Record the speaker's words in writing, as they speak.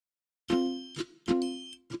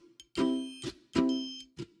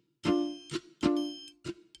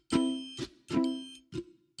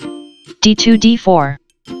d2 d4.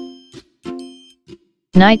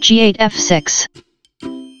 Knight g8 f6.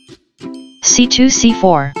 c2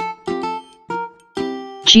 c4.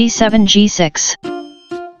 g7 g6.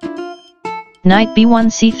 Knight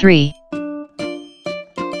b1 c3.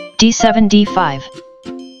 d7 d5.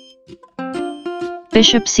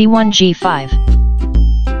 Bishop c1 g5.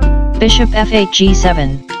 Bishop f8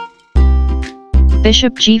 g7.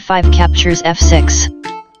 Bishop g5 captures f6.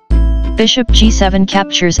 Bishop g7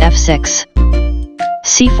 captures f6.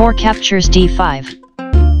 c4 captures d5.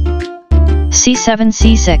 c7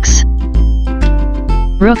 c6.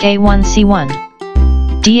 Rook a1 c1.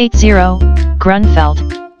 d8 0, Grunfeld,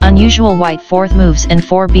 unusual white fourth moves in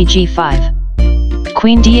 4b g5.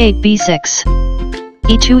 Queen d8 b6.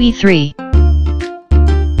 e2 e3.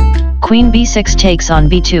 Queen b6 takes on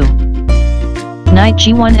b2. Knight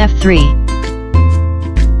g1 f3.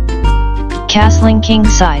 Castling king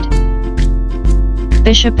side.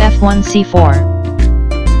 Bishop f1 c4.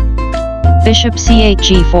 Bishop c8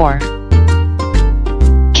 g4.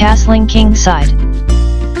 Castling king side.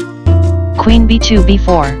 Queen b2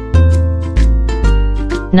 b4.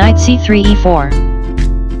 Knight c3 e4.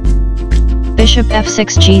 Bishop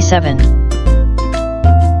f6 g7.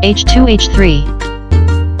 h2 h3.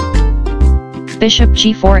 Bishop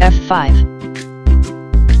g4 f5.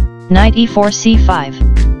 Knight e4 c5.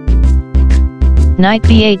 Knight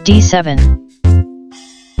b8 d7.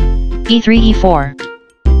 e3 e4.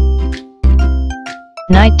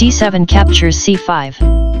 Knight d7 captures c5.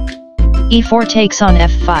 e4 takes on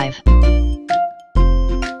f5.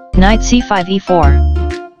 Knight c5 e4.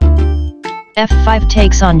 f5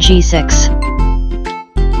 takes on g6.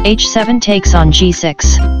 h7 takes on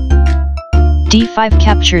g6. d5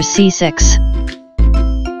 captures c6.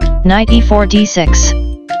 Knight e4 d6.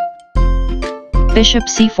 Bishop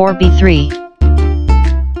c4 b3.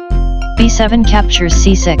 b7 captures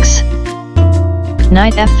c6.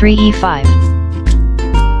 Knight f3 e5.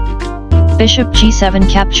 Bishop g7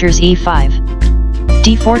 captures e5.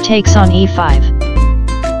 d4 takes on e5.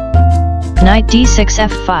 Knight d6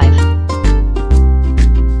 f5.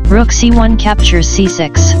 Rook c1 captures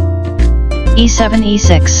c6. e7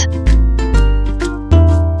 e6.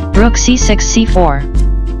 Rook c6 c4.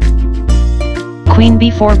 Queen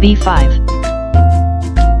b4 b5.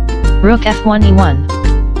 Rook f1 e1.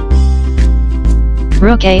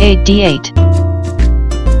 Rook a8 d8.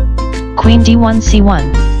 Queen d1 c1.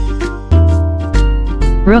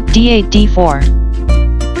 Rook d8 d4.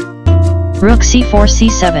 Rook c4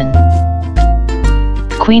 c7.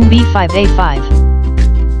 Queen b5 a5.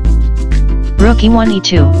 Rook e1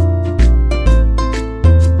 e2.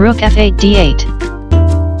 Rook f8 d8.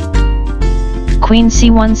 Queen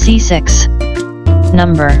c1 c6.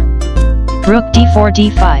 Number. Rook d4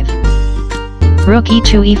 d5. Rook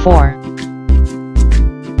e2 e4.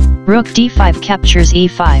 Rook d5 captures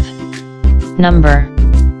e5. Number.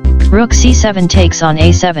 Rook c7 takes on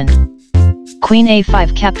a7. Queen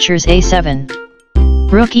a5 captures a7.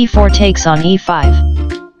 Rook e4 takes on e5.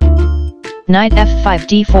 Knight f5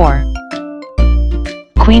 d4.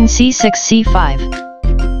 Queen c6 c5.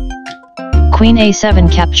 Queen a7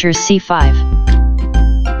 captures c5.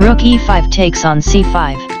 Rook e5 takes on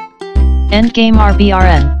c5. Endgame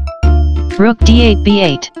RBRN. Rook d8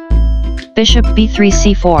 b8. Bishop b3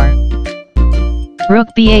 c4. Rook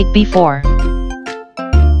b8 b4.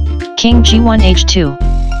 King g1 h2.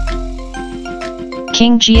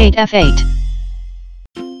 King g8 f8.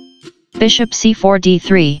 Bishop c4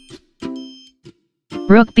 d3.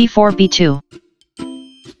 Rook b4 b2.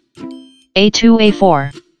 a2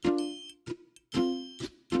 a4.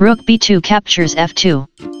 Rook b2 captures f2.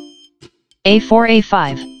 a4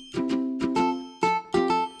 a5.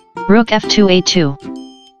 Rook f2 a2.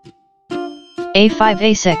 a5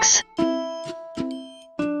 a6.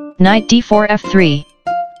 Knight d4 f3.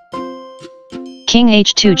 King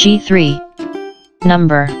h2 g3.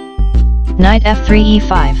 Number. Knight f3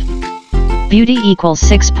 e5. Beauty equals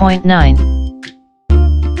 6.9.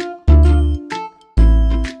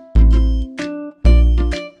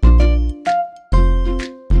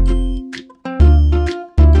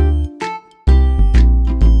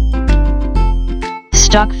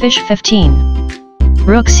 Stockfish 15.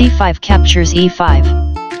 Rook c5 captures e5.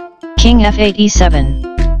 King f8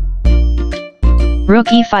 e7. Rook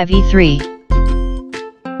e5 e3.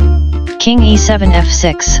 King e7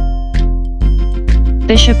 f6.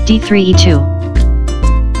 Bishop d3 e2.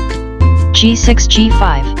 g6 g5.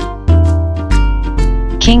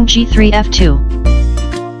 King g3 f2.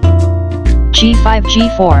 g5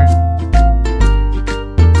 g4.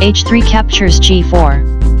 h3 captures g4.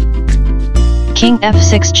 King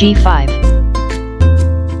f6 g5.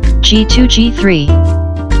 g2 g3.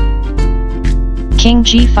 King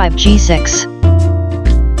g5 g6.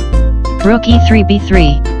 Rook e3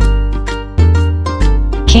 b3.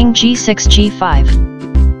 King g6 g5.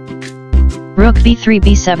 Rook b3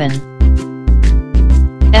 b7.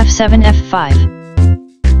 f7 f5.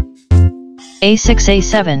 a6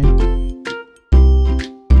 a7.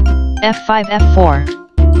 f5 f4.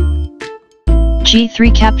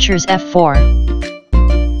 g3 captures f4.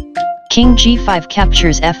 King g5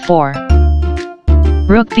 captures f4.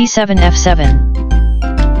 Rook b7 f7.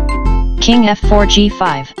 King f4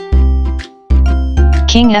 g5.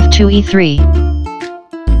 King f2 e3.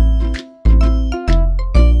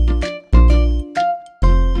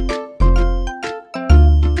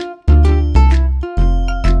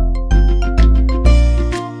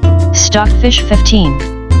 Stockfish 15.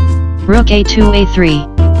 Rook a2 a3.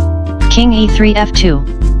 King e3 f2.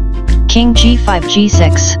 King g5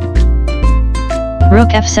 g6. Rook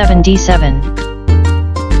f7 d7.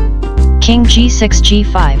 King g6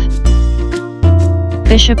 g5.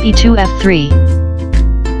 Bishop e2 f3.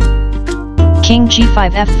 King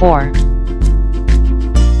g5 f4.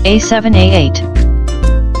 a7 a8.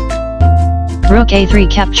 Rook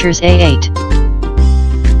a3 captures a8.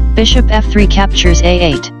 Bishop f3 captures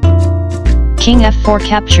a8. King f4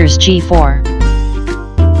 captures g4.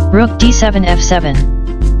 Rook d7 f7.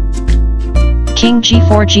 King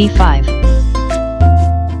g4 g5.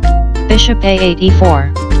 Bishop a8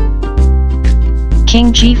 e4.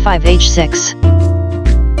 King g5 h6.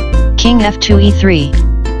 King f2 e3.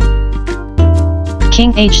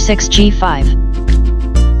 King h6 g5.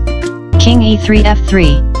 King e3 f3.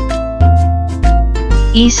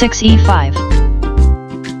 e6 e5.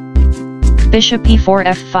 Bishop e4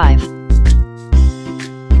 f5.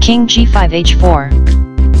 King g5 h4.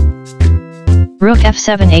 Rook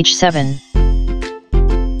f7 h7.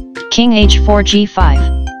 King h4 g5.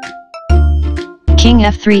 King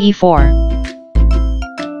f3 e4.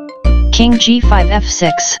 King g5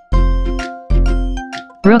 f6.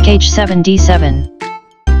 Rook h7 d7.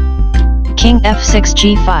 King f6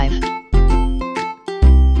 g5.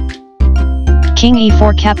 King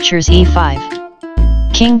e4 captures e5.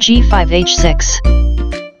 King g5 h6.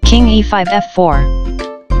 King e5 f4.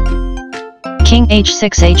 King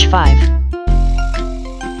h6 h5.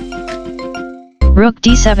 Rook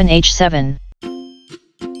d7 h7.